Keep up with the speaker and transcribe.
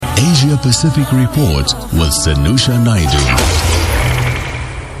Asia Pacific Report with Sanusha Naidu.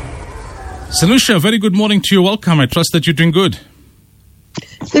 Sanusha, very good morning to you. Welcome. I trust that you're doing good.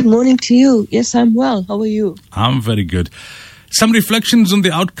 Good morning to you. Yes, I'm well. How are you? I'm very good. Some reflections on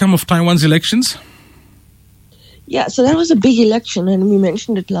the outcome of Taiwan's elections? Yeah, so that was a big election, and we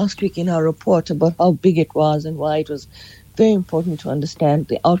mentioned it last week in our report about how big it was and why it was very important to understand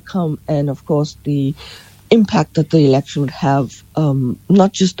the outcome and, of course, the impact that the election would have,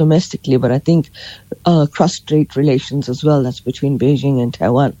 not just domestically, but I think cross-strait relations as well. That's between Beijing and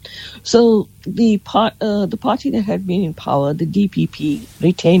Taiwan. So the party that had been in power, the DPP,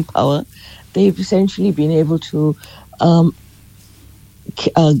 retained power. They've essentially been able to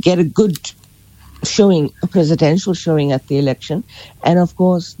get a good showing, a presidential showing at the election. And of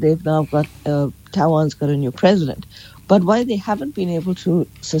course, they've now got, Taiwan's got a new president. But why they haven't been able to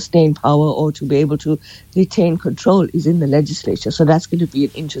sustain power or to be able to retain control is in the legislature. So that's going to be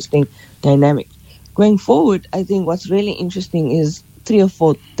an interesting dynamic. Going forward, I think what's really interesting is 3 or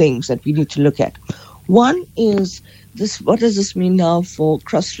 4 things that we need to look at. One is this: what does this mean now for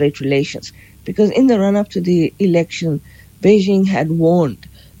cross-strait relations? Because in the run-up to the election, Beijing had warned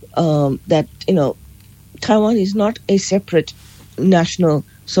that, Taiwan is not a separate national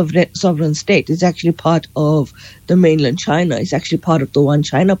sovereign state. It's actually part of the mainland China. It's actually part of the One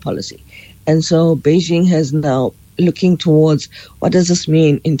China policy. And so Beijing has now looking towards what does this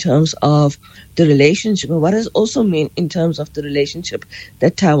mean in terms of the relationship, and what does it also mean in terms of the relationship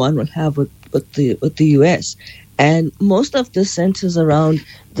that Taiwan will have with the US. And most of this centers around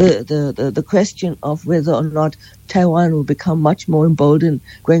the question of whether or not Taiwan will become much more emboldened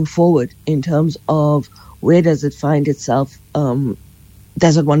going forward in terms of where does it find itself.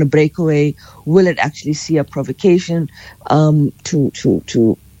 Does it want to break away? Will it actually see a provocation for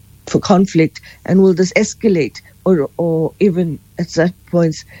conflict? And will this escalate or even at certain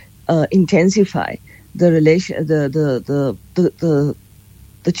points intensify the relation, the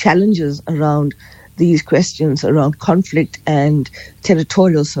challenges around these questions around conflict and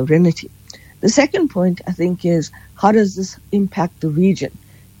territorial sovereignty? The second point, I think, is how does this impact the region,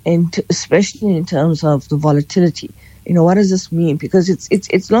 and especially in terms of the volatility. What does this mean? Because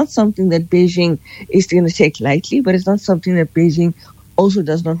it's not something that Beijing is going to take lightly, but it's not something that Beijing also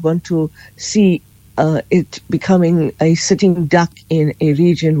does not want to see it becoming a sitting duck in a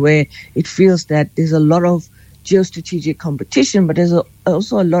region where it feels that there's a lot of geostrategic competition, but there's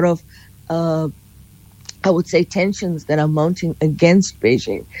also a lot of, I would say, tensions that are mounting against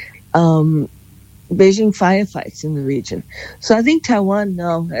Beijing. Beijing firefights in the region. So I think Taiwan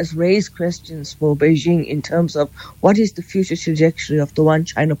now has raised questions for Beijing in terms of what is the future trajectory of the One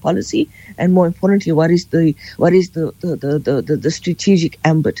China policy, and more importantly, what is the strategic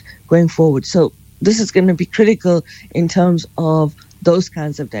ambit going forward. So this is going to be critical in terms of those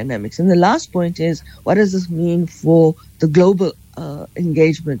kinds of dynamics. And the last point is, what does this mean for the global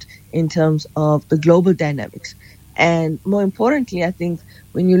engagement in terms of the global dynamics? And more importantly, I think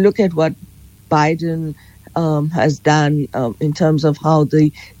when you look at what Biden has done in terms of how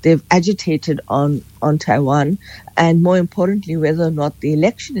they've agitated on Taiwan, and more importantly, whether or not the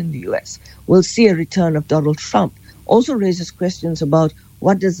election in the U.S. will see a return of Donald Trump, also raises questions about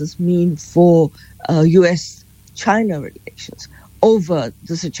what does this mean for U.S.-China relations over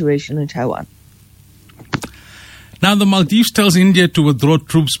the situation in Taiwan. Now, the Maldives tells India to withdraw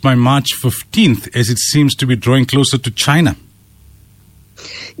troops by March 15th, as it seems to be drawing closer to China.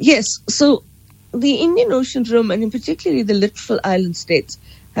 Yes, so the Indian Ocean Rim, and in particularly the Littoral Island states,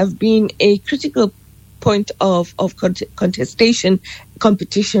 have been a critical point of contestation,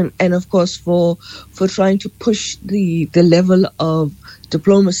 competition, and of course for trying to push the level of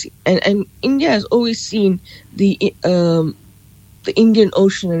diplomacy. And India has always seen the Indian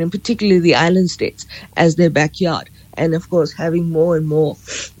Ocean, and in particular the island states, as their backyard, and of course having more and more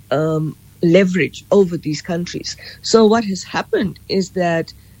leverage over these countries. So what has happened is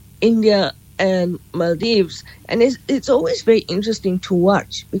that India and Maldives, and it's always very interesting to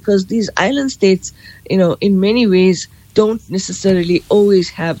watch, because these island states, in many ways don't necessarily always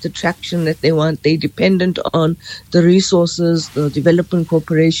have the traction that they want. They're dependent on the resources, the development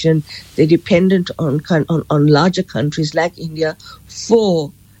cooperation. They're dependent on larger countries like India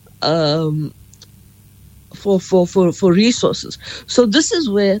for resources. So this is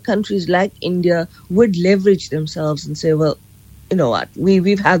where countries like India would leverage themselves and say, well, you know what,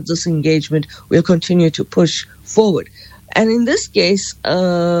 we've had this engagement, we'll continue to push forward. And in this case,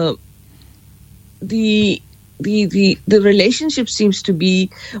 the relationship seems to be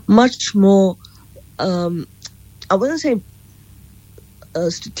much more, I wouldn't say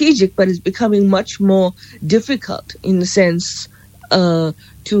strategic, but it's becoming much more difficult in the sense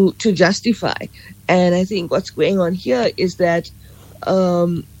to justify. And I think what's going on here is that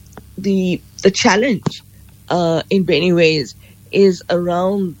the challenge in many ways is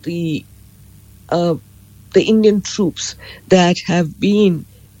around the Indian troops that have been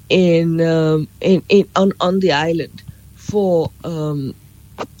on the island for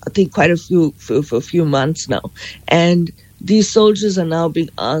I think quite a few months now, and these soldiers are now being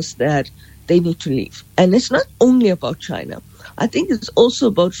asked that they need to leave. And it's not only about China. I think it's also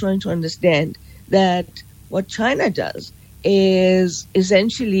about trying to understand that what China does is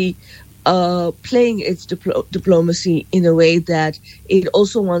essentially playing its diplomacy in a way that it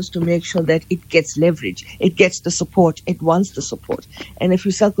also wants to make sure that it gets leverage, it gets the support, it wants the support. And if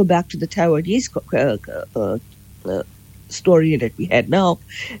we circle back to the Taiwanese story that we had now,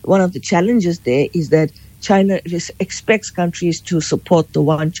 one of the challenges there is that China expects countries to support the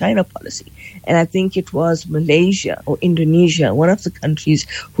one China policy. And I think it was Malaysia or Indonesia, one of the countries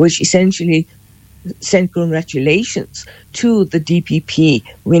which essentially sent congratulations to the DPP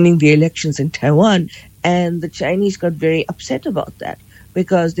winning the elections in Taiwan. And the Chinese got very upset about that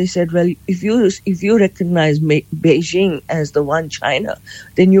because they said, well, if you recognize Beijing as the one China,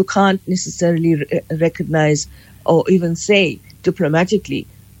 then you can't necessarily recognize or even say diplomatically,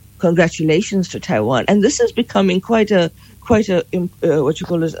 congratulations to Taiwan. And this is becoming quite a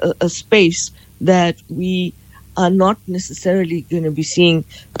space that we are not necessarily going to be seeing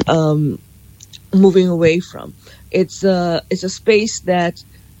moving away from. It's a space that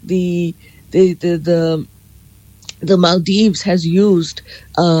the Maldives has used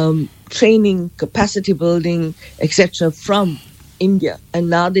training, capacity building, etc. from India, and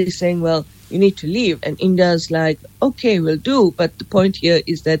now they're saying, well, you need to leave. And India's like, okay, we'll do. But the point here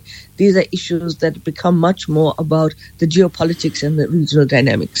is that these are issues that become much more about the geopolitics and the regional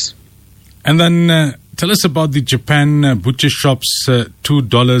dynamics. And then tell us about the Japan butcher shops, $2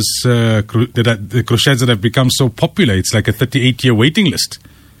 the crochets that have become so popular. It's like a 38-year waiting list.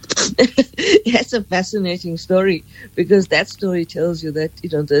 That's a fascinating story, because that story tells you that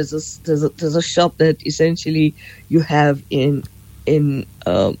there's a shop that essentially you have in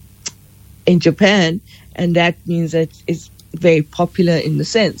Japan, and that means that it's very popular in the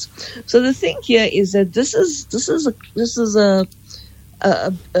sense. So the thing here is that this is a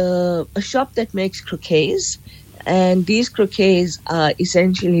shop that makes croquets, and these croquets are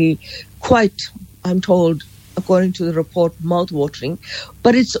essentially quite, I'm told, according to the report, mouth-watering,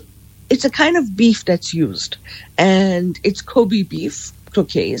 but it's a kind of beef that's used, and it's Kobe beef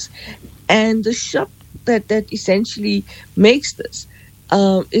croquets, and the shop that essentially makes this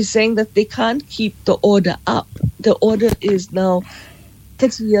is saying that they can't keep the order up. The order is now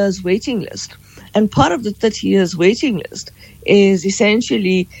 30 years waiting list. And part of the 30 years waiting list is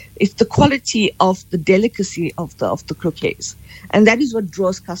essentially it's the quality of the delicacy of the croquets. And that is what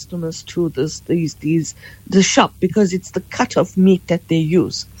draws customers to the shop, because it's the cut of meat that they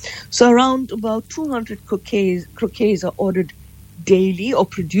use. So around about 200 croquets are ordered daily or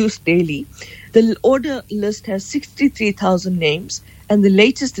produced daily. The order list has 63,000 names, and the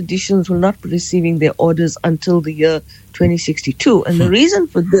latest editions will not be receiving their orders until the year 2062. And the reason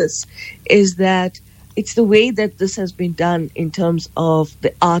for this is that it's the way that this has been done in terms of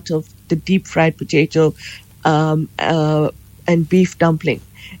the art of the deep fried potato and beef dumpling.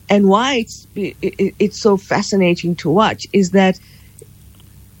 And why it's so fascinating to watch is that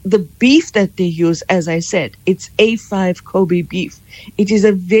the beef that they use, as I said, it's A5 Kobe beef. It is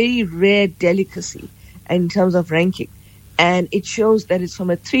a very rare delicacy in terms of ranking. And it shows that it's from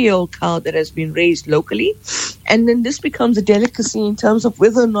a 3-year-old cow that has been raised locally. And then this becomes a delicacy in terms of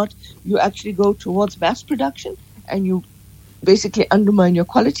whether or not you actually go towards mass production and you basically undermine your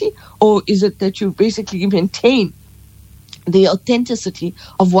quality, or is it that you basically maintain the authenticity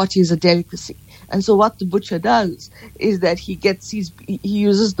of what is a delicacy. And so what the butcher does is that he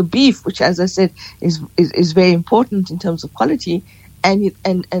uses the beef, which, as I said, is very important in terms of quality, and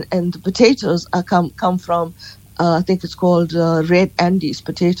the potatoes come from I think it's called Red Andes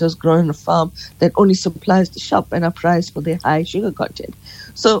potatoes grown on a farm that only supplies the shop and are prized for their high sugar content.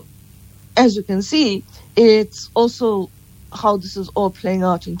 So, as you can see, it's also how this is all playing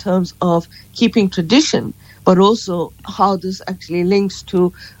out in terms of keeping tradition, but also how this actually links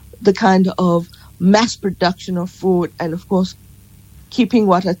to the kind of mass production of food, and of course keeping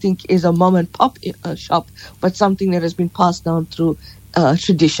what I think is a mom and pop shop, but something that has been passed down through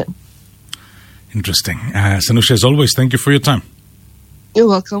tradition. Interesting. Sanusha, as always, thank you for your time. You're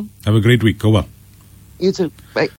welcome. Have a great week. Go well. You too. Bye.